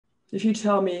If you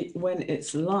tell me when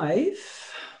it's live,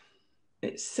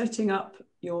 it's setting up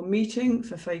your meeting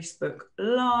for Facebook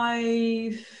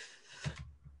Live.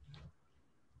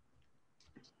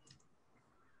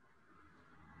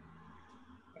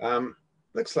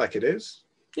 Looks like it is.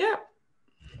 Yeah.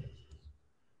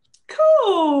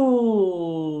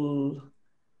 Cool.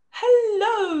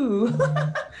 Hello.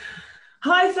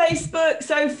 Hi, Facebook.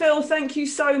 So, Phil, thank you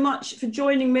so much for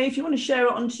joining me. If you want to share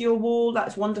it onto your wall,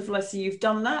 that's wonderful. I see you've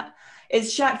done that.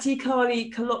 It's Shakti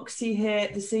Kali Kaloksi here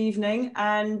this evening,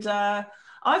 and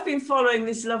I've been following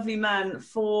this lovely man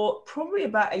for probably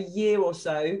about a year or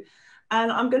so.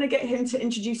 And I'm going to get him to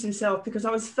introduce himself because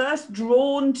I was first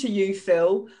drawn to you,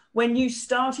 Phil, when you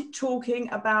started talking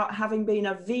about having been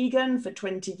a vegan for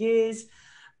 20 years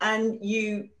and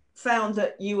you found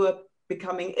that you were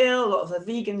becoming ill. A lot of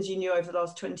the vegans you knew over the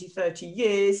last 20, 30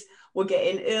 years were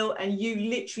getting ill, and you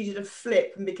literally did a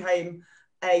flip and became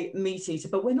a meat eater.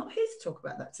 But we're not here to talk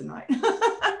about that tonight.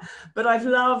 But I've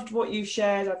loved what you've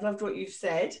shared. I've loved what you've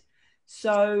said.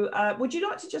 So would you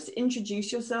like to just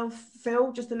introduce yourself,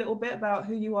 Phil, just a little bit about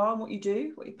who you are and what you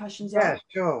do, what your passions Yeah,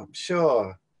 are?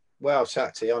 sure. Well,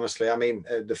 Shakti, honestly, I mean,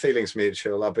 the feeling's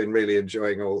mutual. I've been really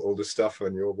enjoying all the stuff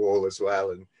on your wall as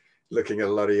well, and looking at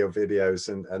a lot of your videos,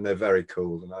 and they're very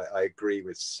cool. And I agree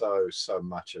with so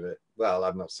much of it. Well,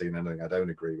 I've not seen anything I don't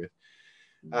agree with.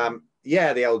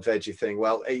 Yeah, the old veggie thing.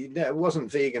 Well, it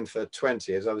wasn't vegan for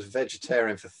 20 years. I was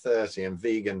vegetarian for 30 and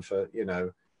vegan for,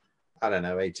 I don't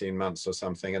know, 18 months or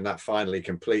something. And that finally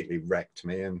completely wrecked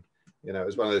me. And, it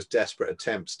was one of those desperate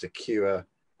attempts to cure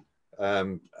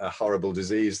a horrible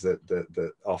disease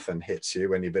that often hits you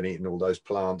when you've been eating all those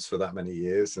plants for that many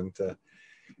years. And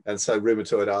so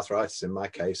rheumatoid arthritis in my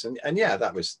case. And yeah,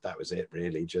 that was it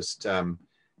really. Just, and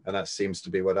that seems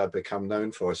to be what I've become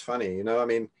known for. It's funny, I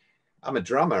mean, I'm a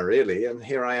drummer really, and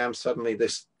here I am suddenly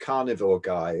this carnivore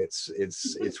guy. It's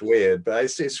weird, but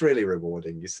it's really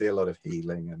rewarding. You see a lot of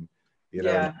healing, and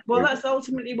Yeah, well, that's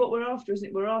ultimately what we're after, isn't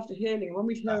it? We're after healing. When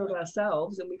we hear of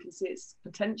ourselves and we can see its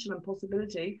potential and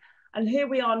possibility, and here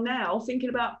we are now thinking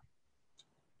about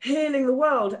healing the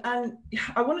world. And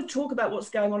I want to talk about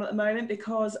what's going on at the moment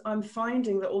because I'm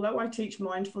finding that although I teach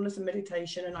mindfulness and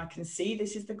meditation, and I can see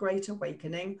this is the Great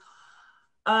Awakening,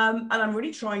 and I'm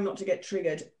really trying not to get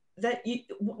triggered, that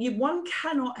one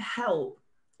cannot help,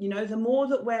 the more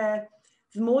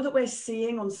that we're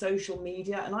seeing on social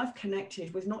media, and I've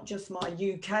connected with not just my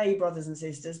UK brothers and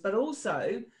sisters, but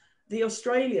also the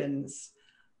Australians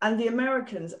and the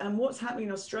Americans, and what's happening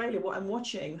in Australia, what I'm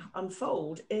watching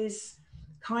unfold is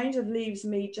kind of leaves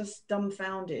me just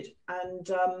dumbfounded. And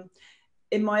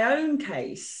in my own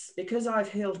case, because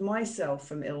I've healed myself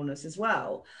from illness as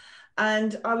well,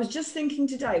 and I was just thinking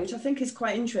today, which I think is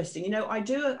quite interesting. I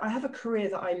have a career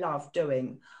that I love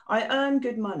doing. I earn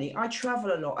good money. I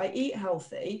travel a lot. I eat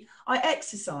healthy. I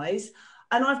exercise.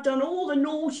 And I've done all the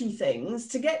naughty things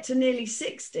to get to nearly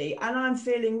 60. And I'm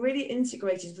feeling really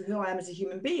integrated with who I am as a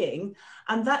human being.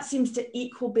 And that seems to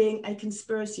equal being a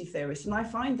conspiracy theorist. And I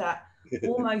find that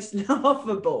almost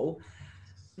laughable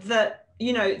that,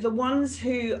 the ones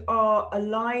who are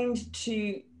aligned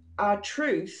to our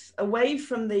truth away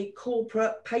from the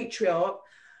corporate patriarch,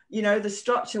 the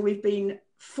structure we've been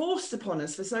forced upon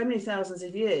us for so many thousands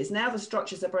of years. Now the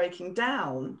structures are breaking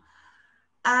down.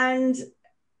 And,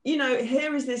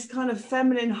 here is this kind of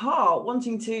feminine heart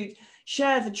wanting to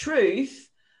share the truth.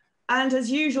 And as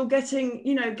usual,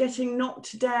 getting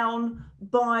knocked down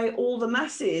by all the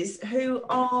masses who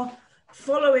are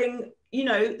following,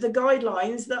 the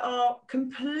guidelines that are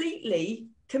completely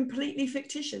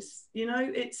fictitious.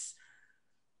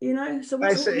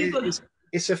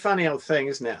 It's a funny old thing,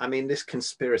 isn't it? I mean, this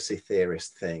conspiracy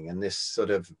theorist thing and this sort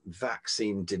of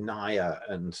vaccine denier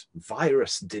and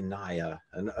virus denier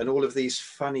and all of these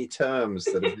funny terms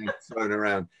that have been thrown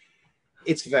around.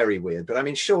 It's very weird. But I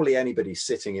mean, surely anybody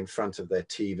sitting in front of their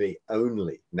TV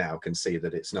only now can see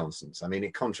that it's nonsense. I mean,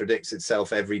 it contradicts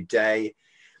itself every day.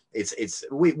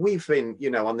 We've been,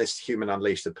 on this Human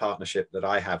Unleashed, the partnership that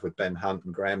I have with Ben Hunt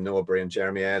and Graham Norbury and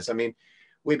Jeremy Ayres. I mean,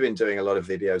 we've been doing a lot of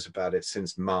videos about it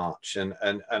since March, and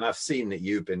I've seen that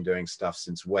you've been doing stuff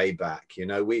since way back.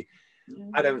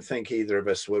 I don't think either of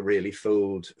us were really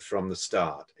fooled from the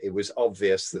start. It was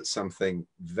obvious that something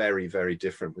very, very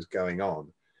different was going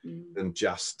on than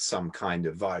just some kind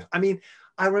of virus. I mean,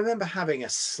 I remember having a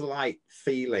slight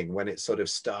feeling when it sort of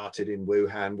started in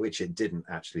Wuhan, which it didn't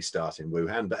actually start in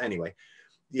Wuhan. But anyway,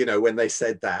 when they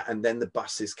said that, and then the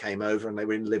buses came over and they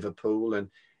were in Liverpool, and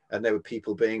there were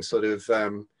people being sort of,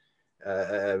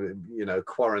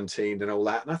 quarantined and all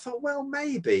that. And I thought, well,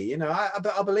 maybe,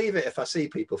 I'll believe it if I see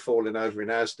people falling over in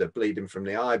Asda, bleeding from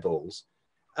the eyeballs.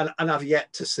 and I've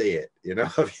yet to see it, you know.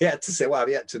 I've yet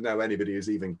to know anybody who's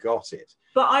even got it.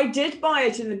 But I did buy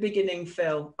it in the beginning,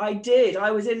 Phil. I did.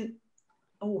 I was in,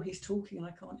 oh, he's talking and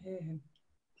I can't hear him.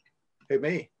 Who,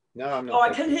 me? No, I'm not. Oh,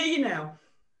 I can hear you now.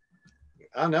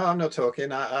 Oh, no, I'm not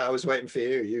talking. I was waiting for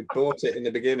you. You bought it in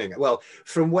the beginning. Well,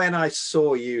 from when I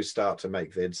saw you start to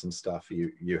make vids and stuff,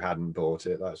 you hadn't bought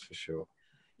it, that's for sure.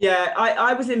 Yeah,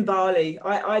 I was in Bali.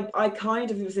 I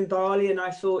kind of was in Bali, and I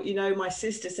thought, you know, my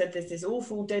sister said there's this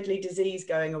awful deadly disease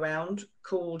going around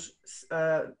called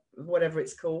whatever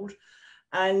it's called.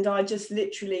 And I just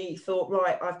literally thought,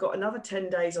 right, I've got another 10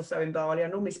 days or so in Bali. I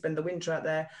normally spend the winter out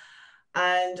there.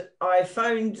 And I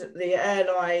phoned the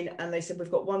airline and they said,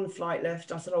 we've got one flight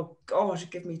left. I said, oh, God,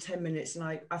 give me 10 minutes. And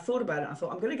I thought about it. I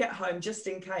thought, I'm going to get home just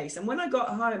in case. And when I got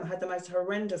home, I had the most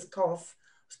horrendous cough.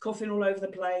 I was coughing all over the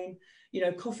plane, you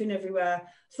know, coughing everywhere.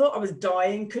 Thought I was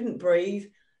dying, couldn't breathe.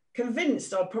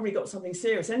 Convinced I'd probably got something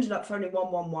serious. Ended up phoning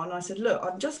 111. I said, look,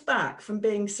 I'm just back from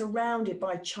being surrounded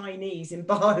by Chinese in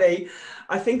Bali.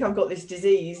 I think I've got this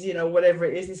disease, you know, whatever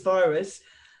it is, this virus.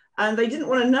 And they didn't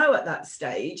want to know at that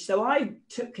stage. So I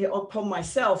took it upon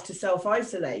myself to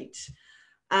self-isolate.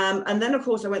 And then, of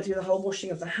course, I went through the whole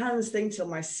washing of the hands thing till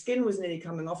my skin was nearly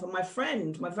coming off. And my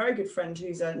friend, my very good friend,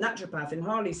 who's a naturopath in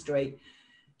Harley Street,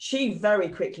 she very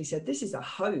quickly said, this is a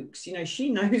hoax. You know, she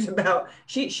knows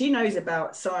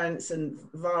about science and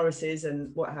viruses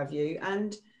and what have you.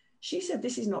 And she said,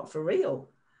 this is not for real.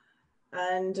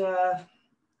 And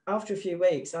after a few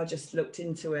weeks, I just looked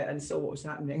into it and saw what was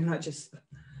happening. And I just,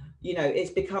 you know,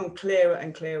 it's become clearer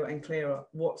and clearer and clearer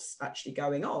what's actually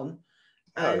going on.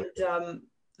 And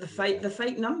the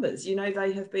fake numbers, you know,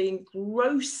 they have been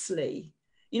grossly,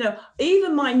 you know,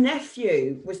 even my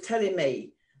nephew was telling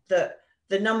me that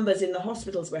the numbers in the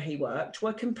hospitals where he worked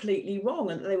were completely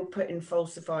wrong, and they were put in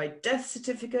falsified death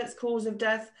certificates, cause of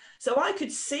death. So I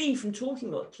could see from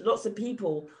talking to lots of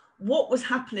people what was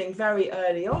happening very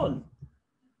early on.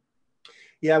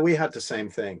 Yeah, we had the same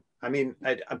thing. I mean,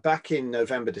 back in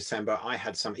November, December, I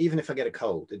had some, even if I get a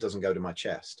cold, it doesn't go to my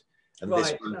chest. And right.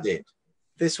 This one did.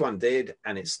 This one did,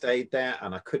 and it stayed there,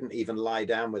 and I couldn't even lie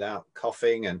down without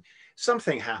coughing. And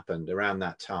something happened around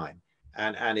that time.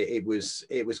 And it was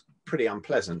pretty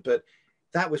unpleasant, but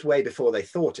that was way before they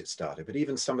thought it started. But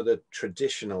even some of the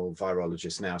traditional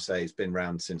virologists now say it's been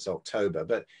around since October.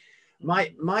 But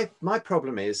my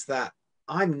problem is that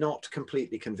I'm not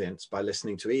completely convinced by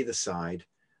listening to either side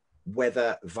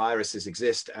whether viruses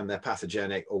exist and they're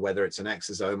pathogenic, or whether it's an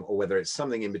exosome, or whether it's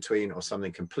something in between, or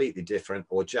something completely different,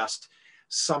 or just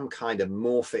some kind of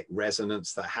morphic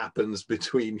resonance that happens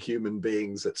between human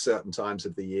beings at certain times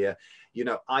of the year. You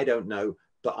know, I don't know,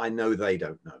 but I know they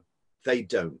don't know. They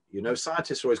don't. You know,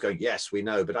 scientists are always going, yes, we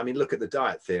know. But I mean, look at the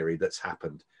diet theory that's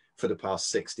happened for the past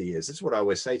 60 years. This is what I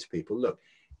always say to people. Look,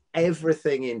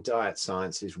 everything in diet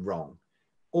science is wrong.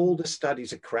 All the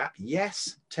studies are crap.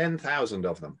 Yes, 10,000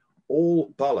 of them.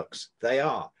 All bollocks. They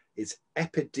are. It's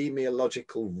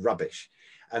epidemiological rubbish.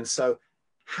 And so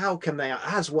how can they,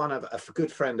 as one of a good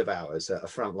friend of ours, a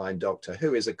frontline doctor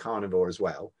who is a carnivore as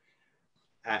well,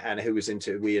 and who was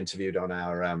we interviewed on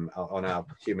our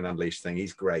Human Unleashed thing.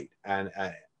 He's great, and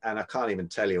I can't even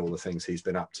tell you all the things he's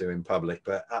been up to in public.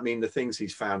 But I mean, the things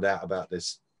he's found out about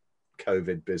this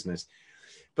COVID business.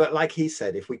 But like he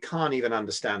said, if we can't even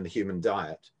understand the human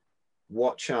diet,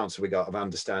 what chance have we got of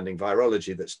understanding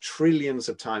virology that's trillions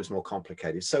of times more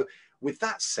complicated? So with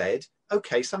that said,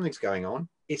 okay, something's going on.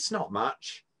 It's not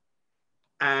much.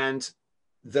 And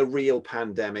the real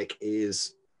pandemic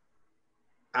is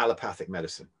allopathic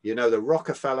medicine. You know, the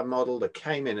Rockefeller model that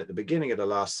came in at the beginning of the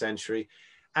last century.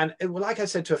 And like I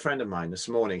said to a friend of mine this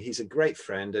morning, he's a great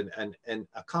friend, and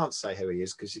I can't say who he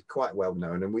is because he's quite well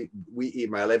known. And we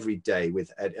email every day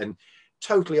with Ed, and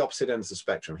totally opposite ends of the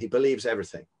spectrum. He believes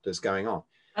everything that's going on.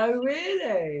 Oh,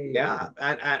 really? Yeah.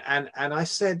 And I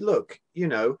said, look, you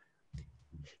know,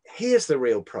 here's the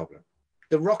real problem.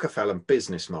 The Rockefeller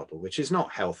business model, which is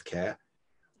not healthcare,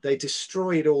 they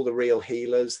destroyed all the real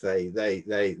healers. They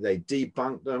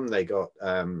debunked them. They got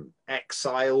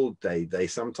exiled. They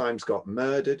sometimes got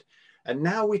murdered. And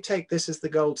now we take this as the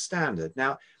gold standard.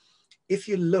 Now, if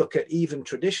you look at even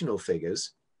traditional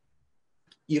figures,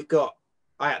 you've got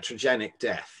iatrogenic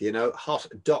death, you know,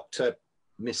 doctor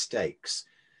mistakes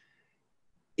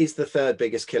is the third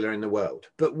biggest killer in the world.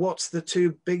 But what's the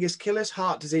two biggest killers?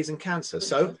 Heart disease and cancer.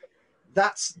 So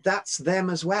that's them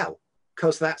as well,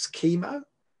 because that's chemo.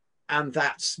 And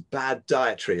that's bad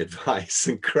dietary advice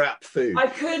and crap food. I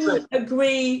couldn't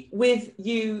agree with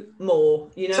you more,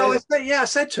 you know. So I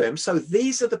said to him, so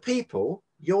these are the people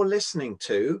you're listening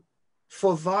to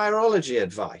for virology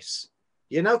advice.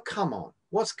 You know, come on,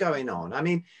 what's going on? I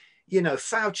mean, you know,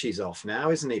 Fauci's off now,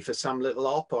 isn't he, for some little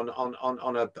op on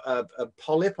a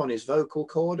polyp on his vocal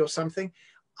cord or something.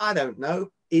 I don't know.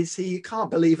 Is he? You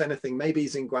can't believe anything. Maybe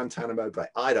he's in Guantanamo Bay.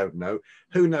 I don't know.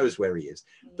 Who knows where he is?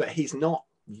 But he's not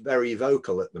very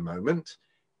vocal at the moment.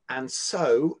 And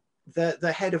so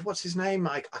the head of, what's his name?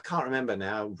 I can't remember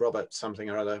now, Robert something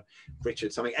or other,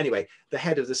 Richard something. Anyway, the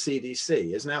head of the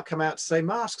CDC has now come out to say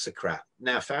masks are crap.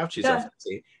 Now Fauci's off the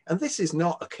scene. And this is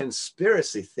not a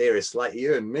conspiracy theorist like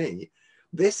you and me.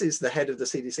 This is the head of the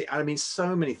CDC. I mean,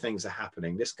 so many things are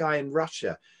happening. This guy in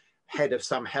Russia, head of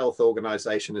some health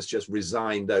organization, has just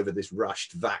resigned over this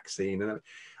rushed vaccine. And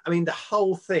I mean, the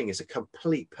whole thing is a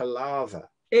complete palaver.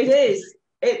 It is.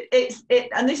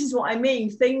 And this is what I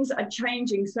mean. Things are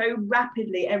changing so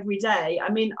rapidly every day. I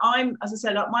mean, as I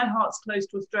said, my heart's close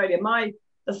to Australia.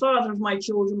 The father of my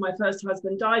children, my first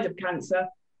husband, died of cancer,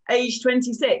 age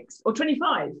 26 or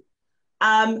 25.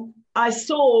 I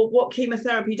saw what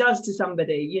chemotherapy does to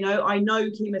somebody. You know, I know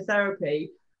chemotherapy,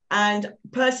 and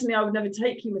personally, I would never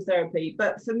take chemotherapy.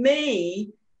 But for me,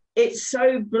 it's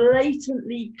so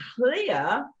blatantly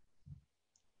clear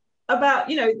about,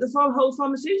 you know, the whole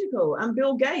pharmaceutical and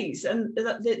Bill Gates and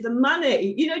the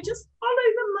money, you know, just follow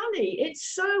the money.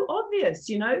 It's so obvious,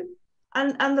 you know,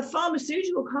 and the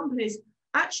pharmaceutical companies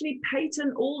actually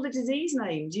patent all the disease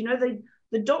names. You know,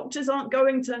 the doctors aren't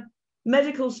going to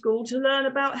medical school to learn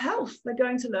about health. They're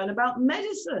going to learn about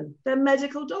medicine. They're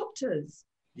medical doctors.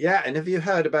 Yeah, and have you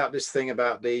heard about this thing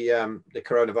about the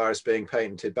coronavirus being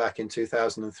patented back in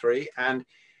 2003? And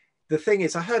the thing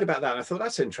is, I heard about that and I thought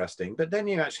that's interesting, but then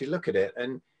you actually look at it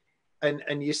and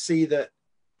you see that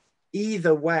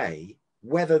either way,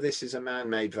 whether this is a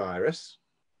man-made virus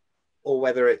or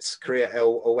whether it's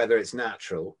or whether it's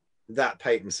natural, that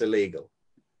patent's illegal.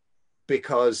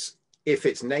 Because if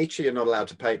it's nature, you're not allowed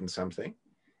to patent something,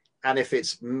 and if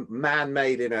it's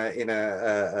man-made in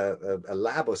a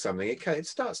lab or something, it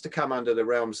starts to come under the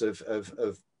realms of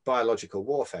biological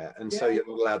warfare, and so you're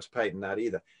not allowed to patent that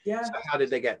either. So how did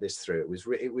they get this through?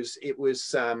 It was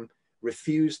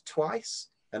refused twice,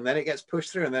 and then it gets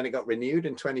pushed through, and then it got renewed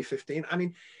in 2015. I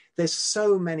mean, there's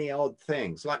so many odd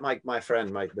things. Like my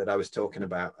friend that I was talking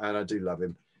about, and I do love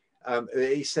him.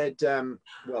 He said,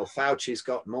 well, Fauci's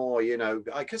got more, you know,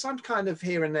 because I'm kind of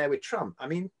here and there with Trump. I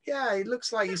mean, yeah, it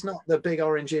looks like he's not the big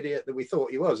orange idiot that we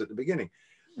thought he was at the beginning,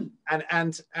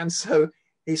 and so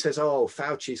he says, oh,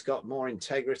 Fauci's got more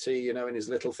integrity, you know, in his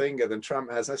little finger than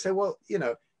Trump has. I say, well, you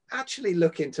know, actually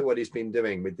look into what he's been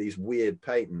doing with these weird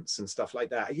patents and stuff like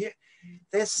that. Yeah,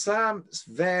 there's some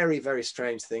very, very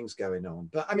strange things going on.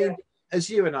 But I mean,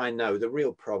 as you and I know, the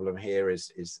real problem here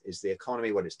is the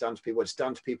economy, what it's done to people, what it's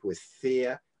done to people with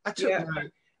fear. I took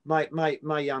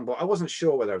my young boy, I wasn't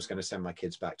sure whether I was going to send my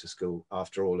kids back to school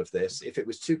after all of this. If it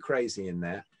was too crazy in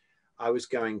there, I was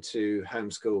going to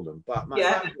homeschool them. But my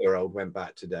 5-year-old went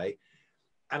back today,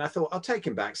 and I thought, I'll take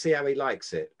him back, see how he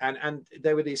likes it. And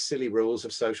there were these silly rules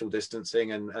of social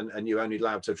distancing, and you're only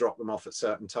allowed to drop them off at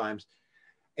certain times.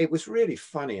 It was really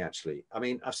funny, actually. I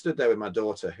mean, I stood there with my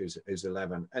daughter, who's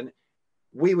 11, and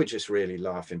we were just really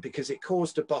laughing because it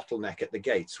caused a bottleneck at the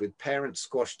gates with parents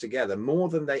squashed together more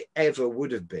than they ever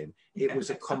would have been. It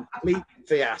was a complete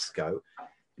fiasco.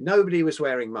 Nobody was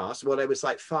wearing masks. Well, there was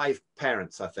like 5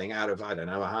 parents, I think, out of, I don't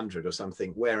know, 100 or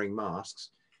something wearing masks.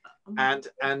 And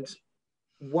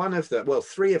one of them, well,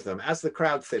 3 of them, as the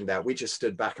crowd thinned out, we just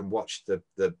stood back and watched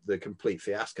the complete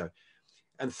fiasco.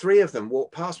 And 3 of them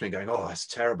walked past me going, oh, that's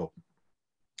terrible.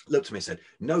 Looked at me and said,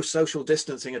 no social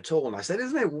distancing at all. And I said,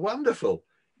 isn't it wonderful?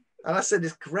 And I said,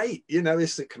 it's great. You know,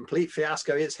 it's a complete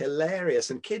fiasco. It's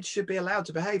hilarious. And kids should be allowed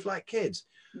to behave like kids.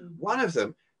 One of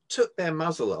them took their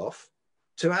muzzle off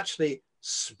to actually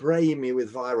spray me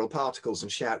with viral particles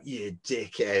and shout, you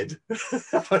dickhead.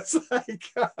 I was like,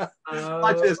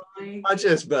 I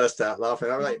just burst out laughing.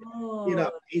 I'm like, you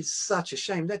know, it's such a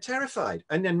shame. They're terrified.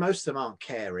 And then most of them aren't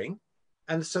caring.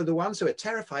 And so the ones who are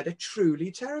terrified are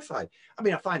truly terrified. I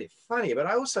mean, I find it funny, but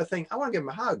I also think I want to give them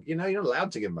a hug. You know, you're not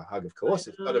allowed to give them a hug, of course.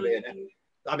 It's got to be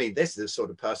I mean, this is the sort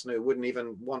of person who wouldn't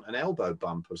even want an elbow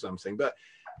bump or something. But,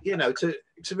 you know, to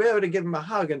be able to give them a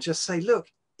hug and just say, look,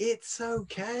 it's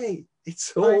okay.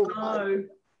 It's all right.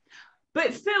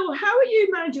 But Phil, how are you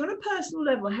managing on a personal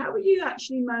level? How are you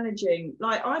actually managing?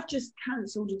 Like, I've just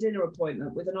cancelled a dinner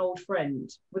appointment with an old friend,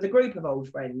 with a group of old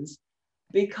friends,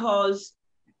 because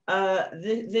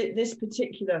this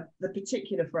particular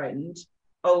friend,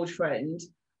 old friend,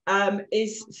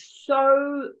 is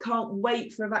so can't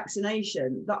wait for a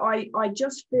vaccination that I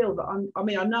just feel that I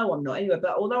mean, I know I'm not anyway,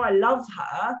 but although I love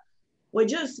her, I'm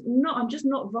just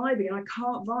not vibing, and I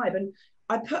can't vibe. And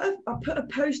I put a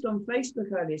post on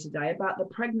Facebook earlier today about the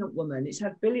pregnant woman. It's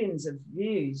had billions of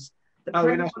views, the Oh,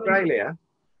 in president Australia.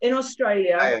 in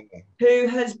Australia, Oh, who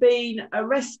has been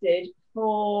arrested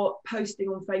for posting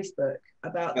on Facebook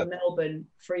about the oh, Melbourne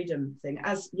freedom thing,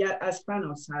 as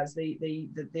Thanos has,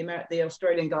 the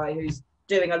Australian guy who's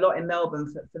doing a lot in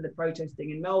Melbourne for the protesting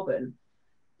in Melbourne.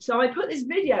 So I put this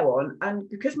video on, and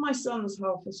because my son's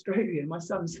half Australian, my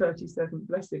son's 37,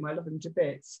 bless him, I love him to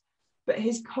bits. But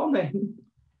his comment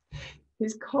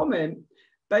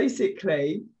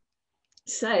basically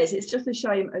says, it's just a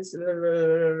shame as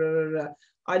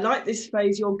I like this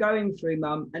phase you're going through,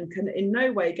 Mum, and can in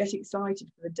no way get excited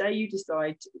for the day you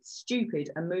decide it's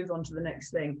stupid and move on to the next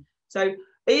thing. So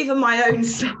even my own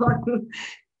son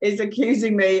is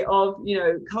accusing me of,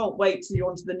 can't wait to go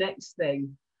on to the next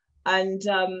thing. And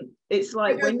it's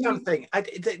like when something.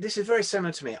 This is very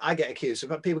similar to me. I get accused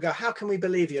of, people go, how can we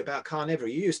believe you about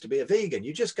carnivory? You used to be a vegan.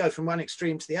 You just go from one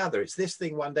extreme to the other. It's this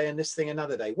thing one day and this thing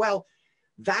another day. Well,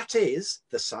 that is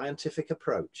the scientific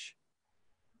approach.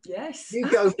 yes, You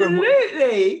go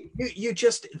absolutely. From you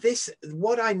just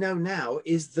what I know now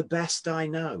is the best I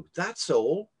know. That's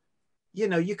all. You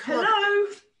can't.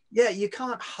 Hello. Yeah, you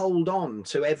can't hold on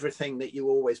to everything that you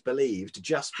always believed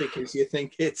just because you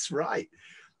think it's right.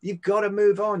 You've got to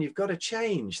move on. You've got to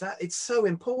change. That it's so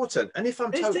important. And if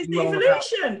I'm This totally is wrong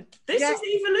evolution. This is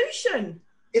evolution.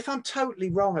 if I'm totally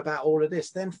wrong about all of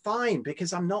this, then fine,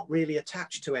 because I'm not really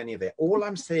attached to any of it. All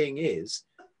I'm saying is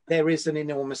there is an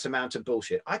enormous amount of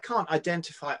bullshit. I can't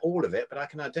identify all of it, but I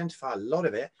can identify a lot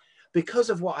of it because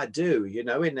of what I do, in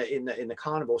the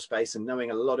carnivore space, and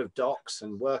knowing a lot of docs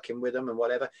and working with them and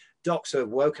whatever. Docs have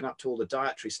woken up to all the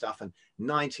dietary stuff, and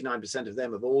 99% of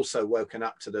them have also woken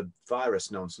up to the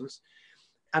virus nonsense.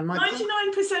 And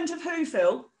 99% of who,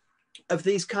 Phil? Of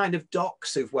these kind of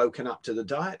docs who've woken up to the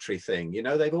dietary thing,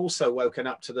 they've also woken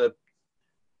up to the.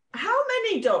 How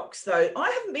many docs though? I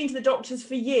haven't been to the doctors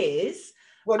for years.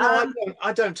 Well, no,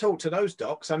 I don't talk to those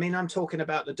docs. I mean, I'm talking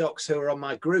about the docs who are on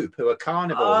my group who are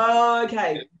carnivore. Oh,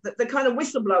 okay. The kind of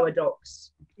whistleblower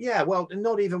docs. Yeah, well,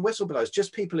 not even whistleblowers,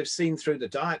 just people who've seen through the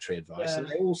dietary advice. And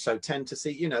they also tend to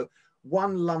see,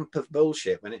 one lump of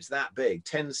bullshit when it's that big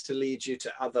tends to lead you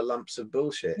to other lumps of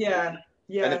bullshit. Yeah.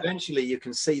 Yeah. And eventually you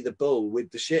can see the bull with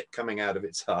the shit coming out of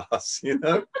its ass, you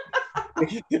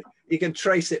can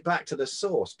trace it back to the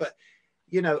source. But,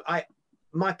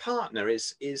 my partner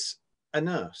is a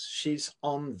nurse. She's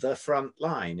on the front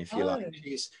line, if you like.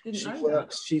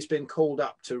 She's been called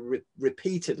up to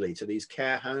repeatedly to these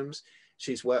care homes.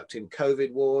 She's worked in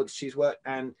COVID wards.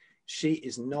 And she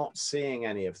is not seeing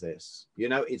any of this.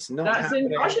 It's not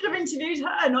happening. I should have interviewed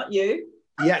her, not you.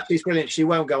 Yeah, she's brilliant. She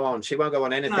won't go on. She won't go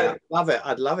on anything. No.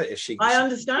 I'd love it if she. I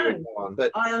understand. Go on.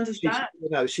 But I understand.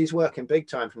 She's working big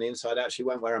time from the inside out. She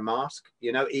won't wear a mask.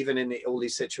 Even in all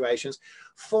these situations,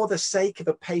 for the sake of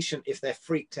a patient, if they're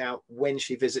freaked out when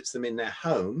she visits them in their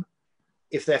home,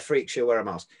 if they're freaked, she'll wear a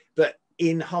mask. But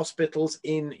in hospitals,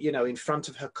 in front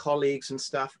of her colleagues and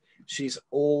stuff, she's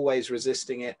always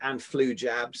resisting it. And flu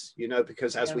jabs,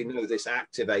 because as we know, this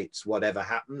activates whatever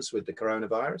happens with the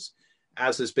coronavirus,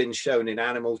 as has been shown in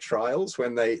animal trials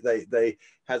when they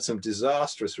had some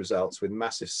disastrous results with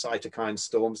massive cytokine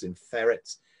storms in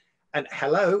ferrets. And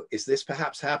hello, is this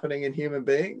perhaps happening in human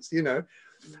beings?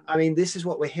 I mean, this is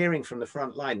what we're hearing from the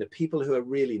front line. The people who are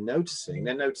really noticing,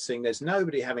 they're noticing there's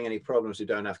nobody having any problems who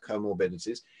don't have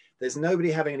comorbidities. There's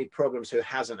nobody having any problems who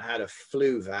hasn't had a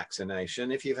flu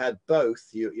vaccination. If you've had both,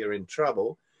 you're in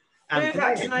trouble. Flu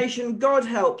vaccination, God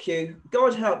help you.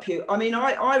 God help you. I mean,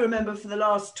 I remember for the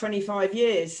last 25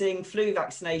 years seeing flu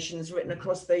vaccinations written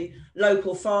across the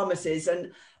local pharmacies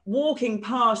and walking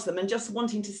past them and just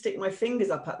wanting to stick my fingers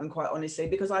up at them, quite honestly,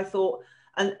 because I thought,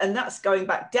 and that's going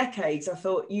back decades, I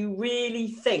thought, you really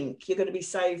think you're going to be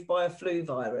saved by a flu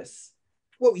virus?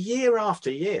 Well, year after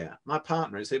year, my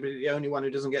partner is the only one who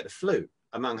doesn't get the flu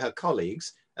among her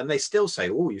colleagues, and they still say,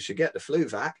 oh, you should get the flu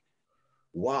vac.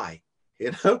 Why?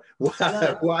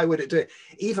 Why would it do it?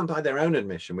 Even by their own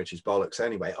admission, which is bollocks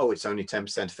anyway. Oh, it's only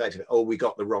 10% effective. Oh, we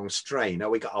got the wrong strain.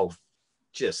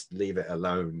 Just leave it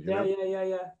alone.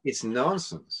 Yeah. It's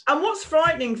nonsense. And what's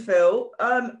frightening, Phil,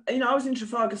 I was in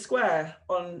Trafalgar Square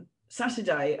on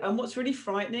Saturday, and what's really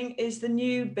frightening is the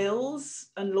new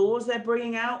bills and laws they're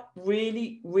bringing out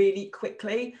really, really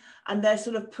quickly, and they're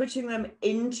sort of putting them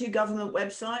into government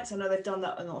websites. I know they've done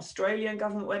that on an Australian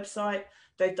government website.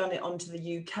 They've done it onto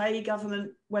the UK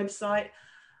government website.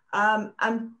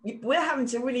 And we're having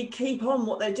to really keep on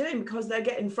what they're doing because they're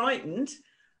getting frightened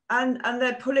and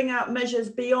they're pulling out measures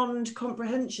beyond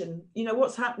comprehension.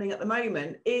 What's happening at the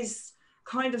moment is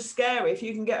kind of scary. If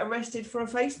you can get arrested for a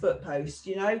Facebook post,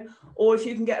 or if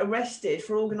you can get arrested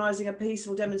for organising a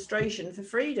peaceful demonstration for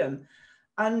freedom.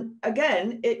 And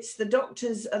again, it's the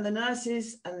doctors and the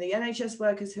nurses and the NHS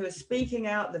workers who are speaking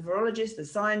out, the virologists, the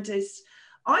scientists.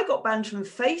 I got banned from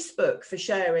Facebook for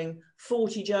sharing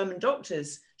 40 German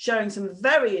doctors showing some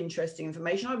very interesting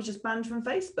information. I was just banned from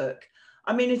Facebook.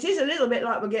 I mean, it is a little bit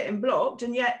like we're getting blocked,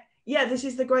 and yet, yeah, this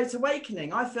is the Great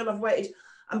Awakening. I feel I've waited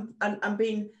and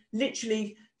been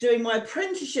literally doing my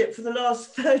apprenticeship for the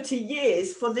last 30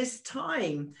 years for this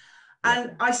time.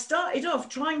 And I started off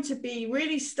trying to be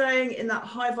really staying in that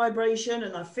high vibration,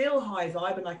 and I feel high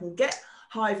vibe and I can get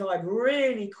high vibe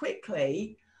really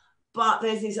quickly. But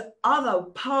there's this other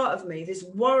part of me, this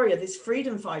warrior, this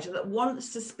freedom fighter that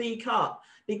wants to speak up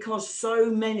because so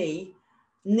many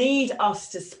need us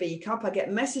to speak up. I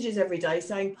get messages every day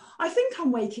saying, I think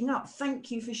I'm waking up.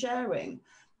 Thank you for sharing.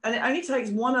 And it only takes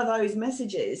one of those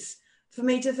messages for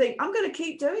me to think, I'm going to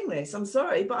keep doing this. I'm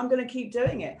sorry, but I'm going to keep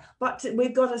doing it. But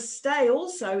we've got to stay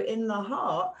also in the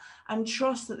heart and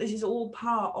trust that this is all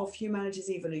part of humanity's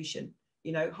evolution,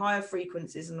 you know, higher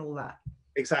frequencies and all that.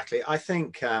 Exactly. I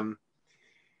think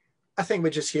we're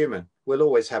just human. We'll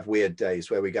always have weird days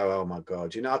where we go, oh my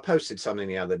God, you know, I posted something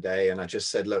the other day and I just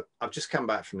said, look, I've just come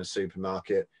back from the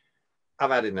supermarket.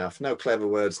 I've had enough. No clever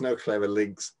words, no clever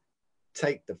links.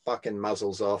 Take the fucking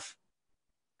muzzles off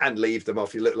and leave them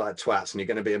off. You look like twats and you're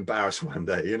going to be embarrassed one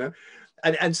day, you know?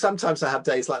 And sometimes I have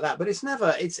days like that, but it's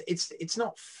never, it's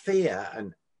not fear.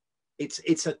 And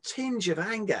it's a tinge of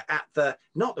anger at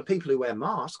not the people who wear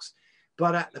masks,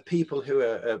 but at the people who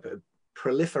are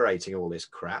proliferating all this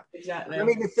crap. Exactly. I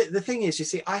mean, the thing is, you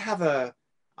see, I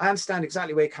understand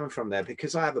exactly where you're coming from there,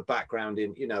 because I have a background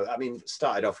in, you know, I mean,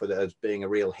 started off with it as being a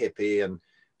real hippie and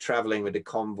traveling with the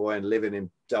convoy and living in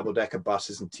double-decker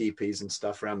buses and teepees and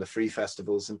stuff around the free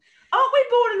festivals. And aren't we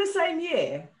born in the same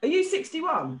year? Are you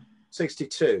 61?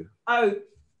 62. Oh,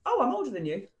 I'm older than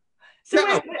you. So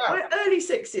we're early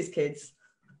 60s kids.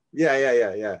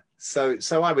 Yeah.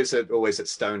 So I was always at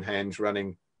Stonehenge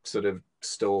running sort of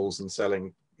stalls and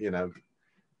selling, you know,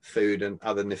 food and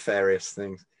other nefarious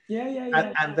things.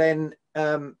 Yeah.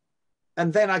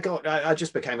 And then I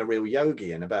just became a real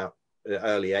yogi in about the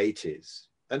early 80s.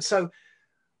 And so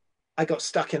I got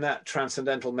stuck in that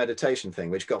transcendental meditation thing,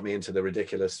 which got me into the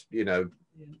ridiculous, you know,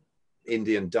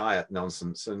 Indian diet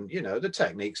nonsense. And, you know, the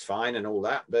technique's fine and all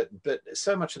that, but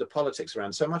so much of the politics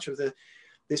around, so much of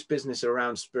this business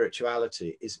around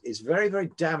spirituality is very, very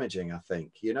damaging, I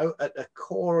think. You know, at the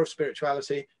core of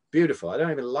spirituality, beautiful. I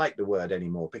don't even like the word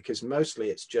anymore, because mostly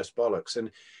it's just bollocks.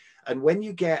 And when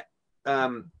you get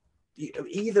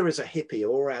either as a hippie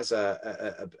or as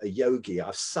a yogi,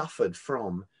 I've suffered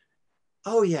from,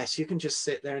 oh yes, you can just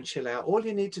sit there and chill out. All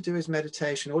you need to do is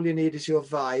meditation. All you need is your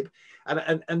vibe.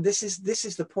 And this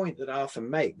is the point that I often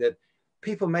make, that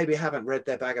people maybe haven't read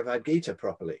their Bhagavad Gita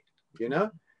properly. You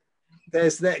know,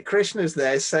 there's that Krishna's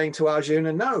there saying to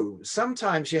Arjuna, no,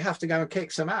 sometimes you have to go and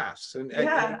kick some ass. And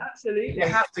absolutely. You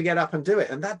have to get up and do it.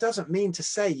 And that doesn't mean to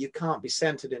say you can't be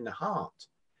centered in the heart.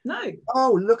 No.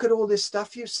 Oh, look at all this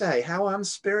stuff you say. How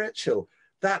unspiritual.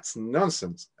 That's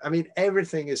nonsense. I mean,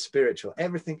 everything is spiritual.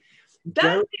 Everything.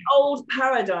 That's the old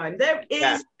paradigm. There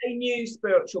is a new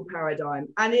spiritual paradigm,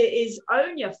 and it is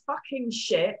own your fucking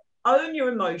shit, own your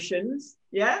emotions,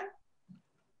 yeah?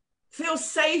 Feel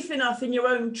safe enough in your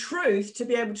own truth to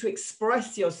be able to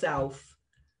express yourself.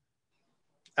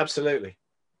 Absolutely.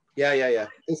 Yeah.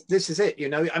 This is it, you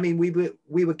know. I mean, we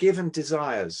were given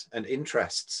desires and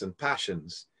interests and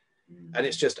passions, and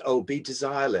it's just, oh, be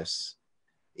desireless.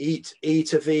 Eat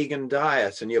a vegan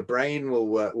diet and your brain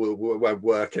won't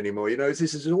work anymore. You know,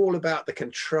 this is all about the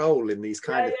control in these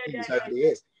kind of things over the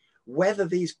years. Whether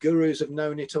these gurus have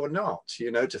known it or not,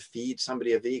 you know, to feed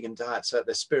somebody a vegan diet so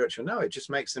they're spiritual. No, it just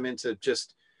makes them into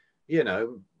just, you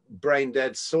know, brain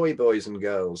dead soy boys and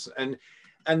girls.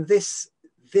 And this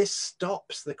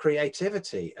stops the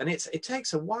creativity. And it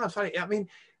takes a while. I mean,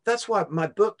 that's why my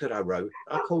book that I wrote,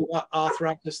 I call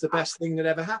Arthritis the best thing that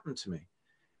ever happened to me.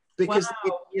 Because,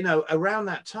 you know, around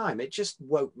that time, it just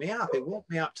woke me up. It woke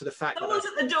me up to the fact Someone's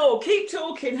at the door. Keep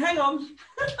talking. Hang on.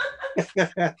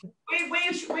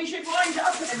 we should wind it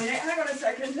up in a minute. Hang on a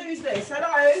second. Who's this?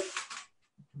 Hello?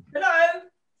 Hello?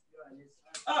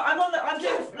 Oh, I'm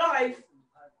doing live.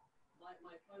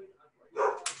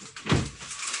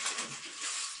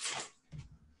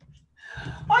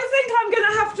 I think I'm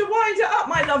going to have to wind it up,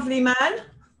 my lovely man.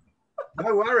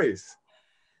 No worries.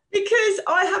 Because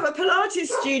I have a Pilates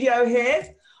studio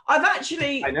here. I've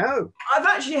actually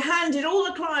handed all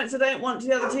the clients I don't want to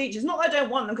the other teachers. Not that I don't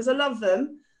want them, because I love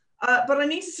them, but I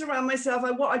need to surround myself.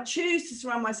 I choose to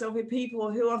surround myself with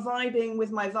people who are vibing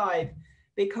with my vibe,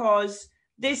 because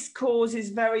this cause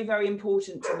is very, very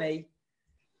important to me.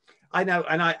 I know,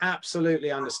 and I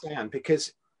absolutely understand,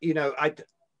 because you know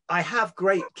I have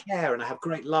great care and I have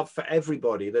great love for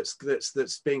everybody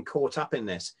that's being caught up in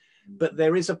this, but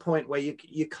there is a point where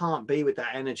you can't be with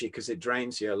that energy because it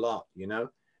drains you a lot. You know,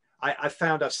 I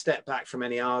found I've stepped back from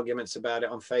any arguments about it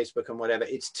on Facebook and whatever.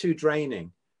 It's too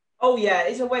draining. Oh yeah,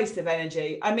 it's a waste of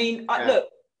energy. I mean, Yeah.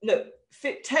 look,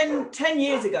 10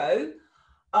 years ago,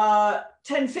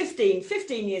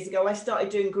 15 years ago, I started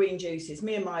doing green juices.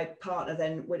 Me and my partner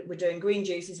then were doing green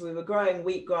juices. We were growing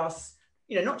wheatgrass,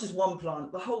 you know, not just one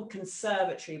plant, the whole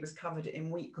conservatory was covered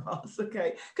in wheatgrass,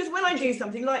 okay? Because when I do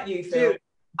something like you, Phil,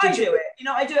 I do it. You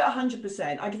know, I do it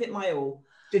 100%. I give it my all.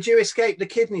 Did you escape the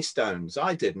kidney stones?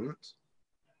 I didn't.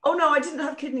 Oh, no, I didn't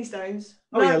have kidney stones.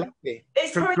 Oh, No, you're lucky.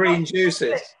 it's From probably green not.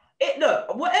 juices.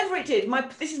 Look, whatever it did,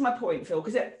 this is my point, Phil,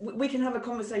 because we can have a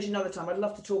conversation another time. I'd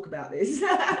love to talk about this.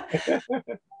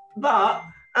 But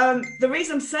the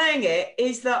reason I'm saying it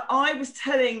is that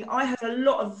I had a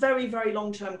lot of very, very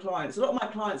long-term clients. A lot of my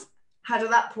clients had at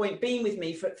that point been with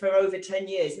me for over 10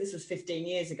 years. This was 15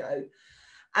 years ago.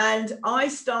 And I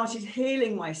started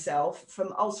healing myself from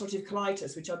ulcerative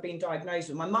colitis, which I'd been diagnosed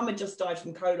with. My mum had just died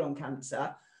from colon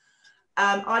cancer.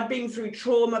 I'd been through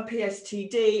trauma,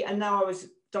 PSTD, and now I was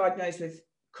diagnosed with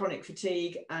chronic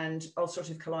fatigue and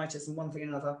ulcerative colitis and one thing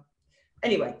and another.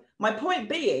 Anyway, my point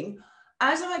being,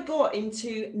 as I got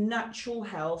into natural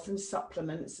health and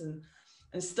supplements and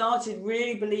started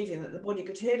really believing that the body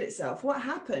could heal itself, what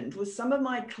happened was some of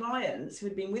my clients who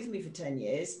had been with me for 10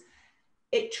 years,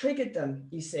 it triggered them,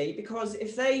 you see, because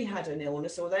if they had an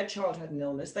illness or their child had an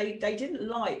illness, they didn't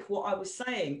like what I was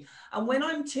saying. And when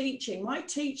I'm teaching, my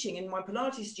teaching in my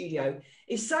Pilates studio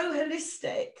is so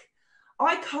holistic,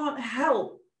 I can't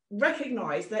help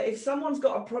recognize that if someone's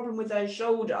got a problem with their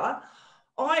shoulder,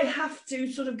 I have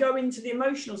to sort of go into the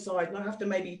emotional side, and I have to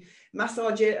maybe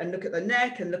massage it and look at the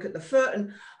neck and look at the foot.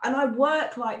 And I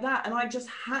work like that. And I just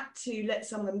had to let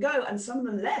some of them go. And some of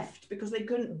them left because they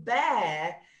couldn't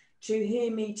bear to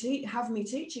hear me have me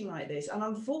teaching like this. And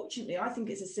unfortunately, I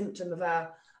think it's a symptom of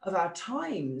our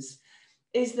times,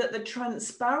 is that the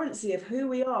transparency of who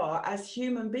we are as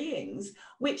human beings,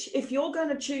 which if you're going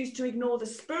to choose to ignore the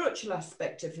spiritual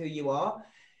aspect of who you are,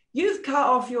 you've cut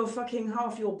off your fucking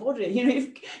half your body. You know,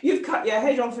 you've cut your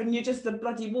head off and you're just the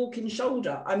bloody walking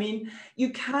shoulder. I mean,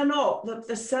 you cannot,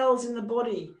 the cells in the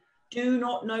body do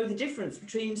not know the difference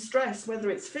between stress, whether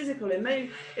it's physical,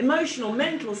 emotional,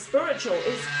 mental, spiritual.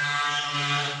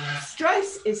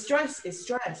 Stress is stress is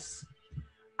stress.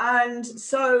 And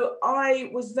so I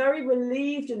was very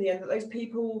relieved in the end that those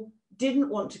people didn't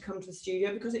want to come to the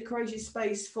studio, because it created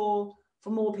space for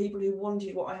more people who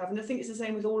wanted what I have. And I think it's the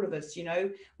same with all of us. You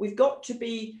know, we've got to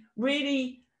be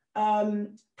really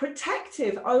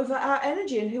protective over our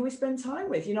energy and who we spend time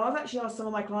with. You know, I've actually asked some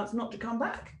of my clients not to come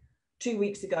back 2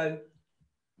 weeks ago.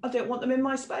 I don't want them in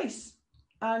my space.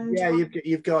 And yeah,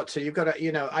 you've got to,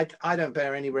 you know, I don't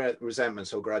bear any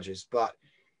resentments or grudges, but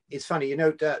it's funny, you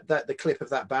know, that the clip of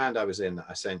that band I was in that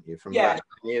I sent you from about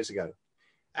 10 years ago,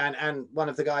 and one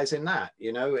of the guys in that,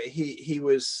 you know,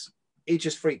 he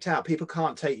just freaked out. People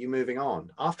can't take you moving on.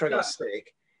 After I got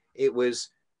sick, it was,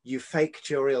 you faked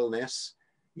your illness,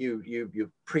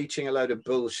 you're preaching a load of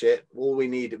bullshit.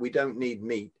 We don't need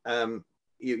meat.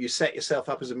 You set yourself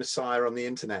up as a messiah on the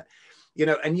internet, you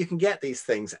know, and you can get these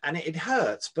things and it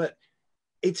hurts, but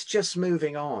it's just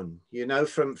moving on, you know,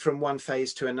 from one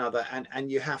phase to another,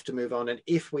 and you have to move on. And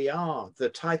if we are the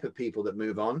type of people that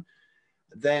move on,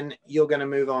 then you're going to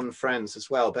move on friends as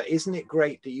well. But isn't it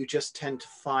great that you just tend to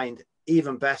find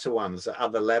even better ones at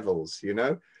other levels, you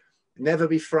know? Never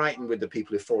be frightened with the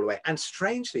people who fall away. And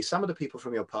strangely, some of the people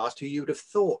from your past who you would have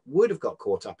thought would have got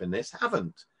caught up in this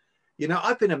haven't. You know,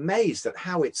 I've been amazed at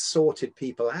how it's sorted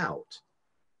people out.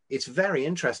 It's very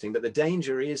interesting, but the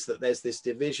danger is that there's this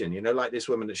division, you know, like this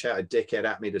woman that shouted dickhead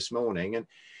at me this morning. And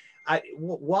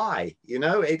why? You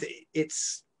know,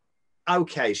 it's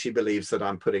okay. She believes that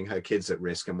I'm putting her kids at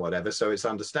risk and whatever, so it's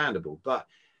understandable. But,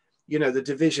 you know, the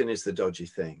division is the dodgy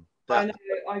thing. I know,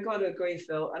 I got to agree,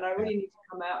 Phil, and I really need to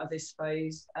come out of this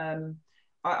phase.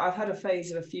 I've had a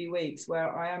phase of a few weeks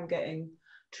where I am getting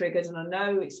triggered, and I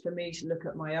know it's for me to look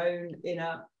at my own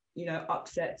inner, you know,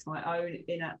 upsets, my own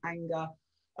inner anger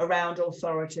around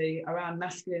authority, around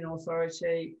masculine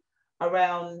authority,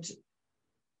 around,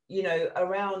 you know,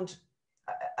 around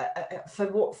for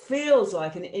what feels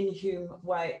like an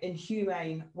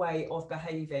inhumane way of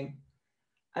behaving.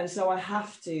 And so I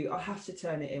have to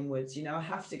turn it inwards, you know, I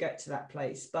have to get to that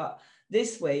place. But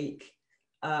this week,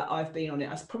 I've been on it.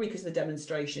 That's probably because of the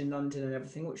demonstration in London and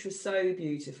everything, which was so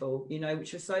beautiful, you know,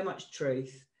 which was so much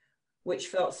truth, which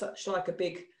felt such like a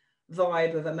big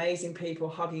vibe of amazing people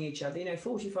hugging each other. You know,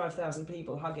 45,000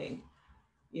 people hugging.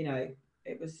 You know,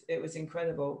 it was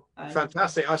incredible. And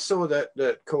fantastic. I saw that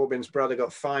Corbyn's brother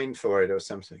got fined for it or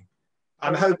something.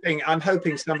 I'm Oh,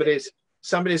 hoping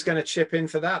somebody's going to chip in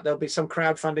for that. There'll be some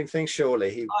crowdfunding thing,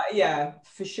 surely. yeah,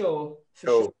 for sure. For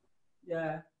Cool. sure.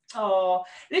 Yeah. Oh,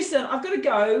 listen, I've got to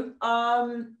go.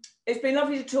 It's been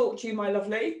lovely to talk to you, my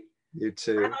lovely. You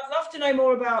too. And I'd love to know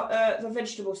more about the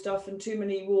vegetable stuff and too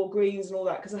many raw greens and all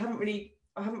that, because I haven't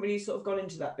really sort of gone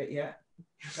into that bit yet.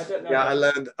 I don't know. Yeah, I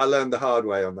learned the hard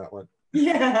way on that one.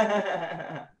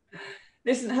 Yeah.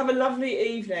 Listen, have a lovely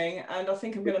evening, and I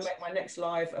think I'm going to make my next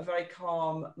live a very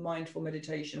calm, mindful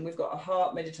meditation. We've got a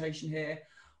heart meditation here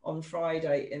on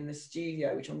Friday in the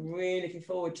studio, which I'm really looking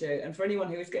forward to. And for anyone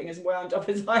who is getting as wound up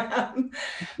as I am,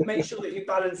 make sure that you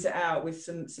balance it out with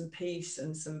some peace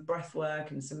and some breath work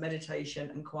and some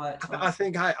meditation and quiet time. I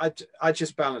think I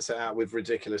just balance it out with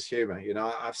ridiculous humor. You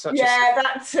know, I have such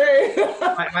that too.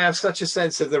 I have such a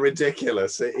sense of the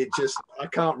ridiculous. It just, I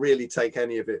can't really take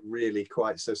any of it really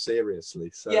quite so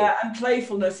seriously. So yeah, and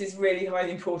playfulness is really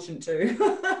highly important too.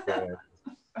 Yeah.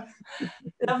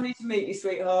 Lovely to meet you,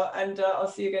 sweetheart, and I'll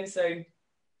see you again soon.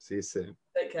 See you soon.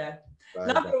 Take care. Bye.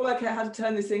 Now I've got to work out how to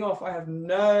turn this thing off. I have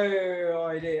no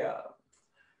idea.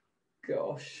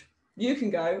 Gosh. You can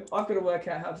go. I've got to work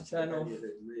out how to turn off.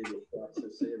 Really quite so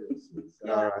seriously. So.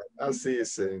 All right. I'll see you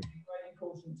soon. Very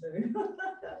important too.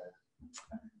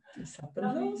 This happened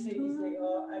last time.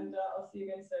 Sweetheart, and I'll see you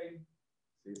again soon.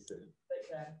 See you soon.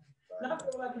 Take care. Now I've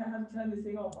got to work out how to turn this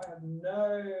thing off. I have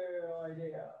no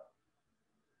idea.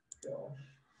 Gosh.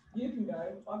 You can go.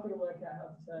 I've got to work out how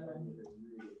to turn on.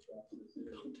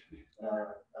 All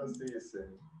right. I'll see you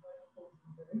soon.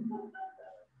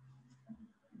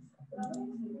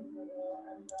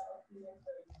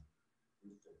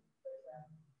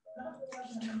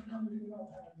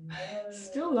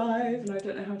 Still live, and I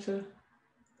don't know how to.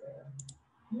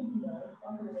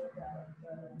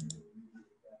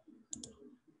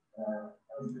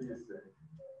 I'll see you soon.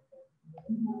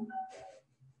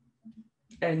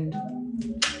 End.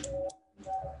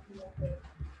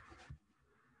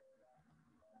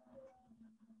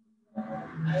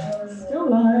 Still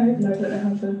live, and I don't know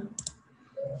how to.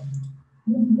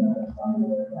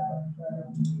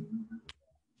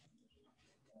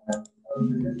 I'll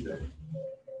see you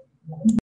soon.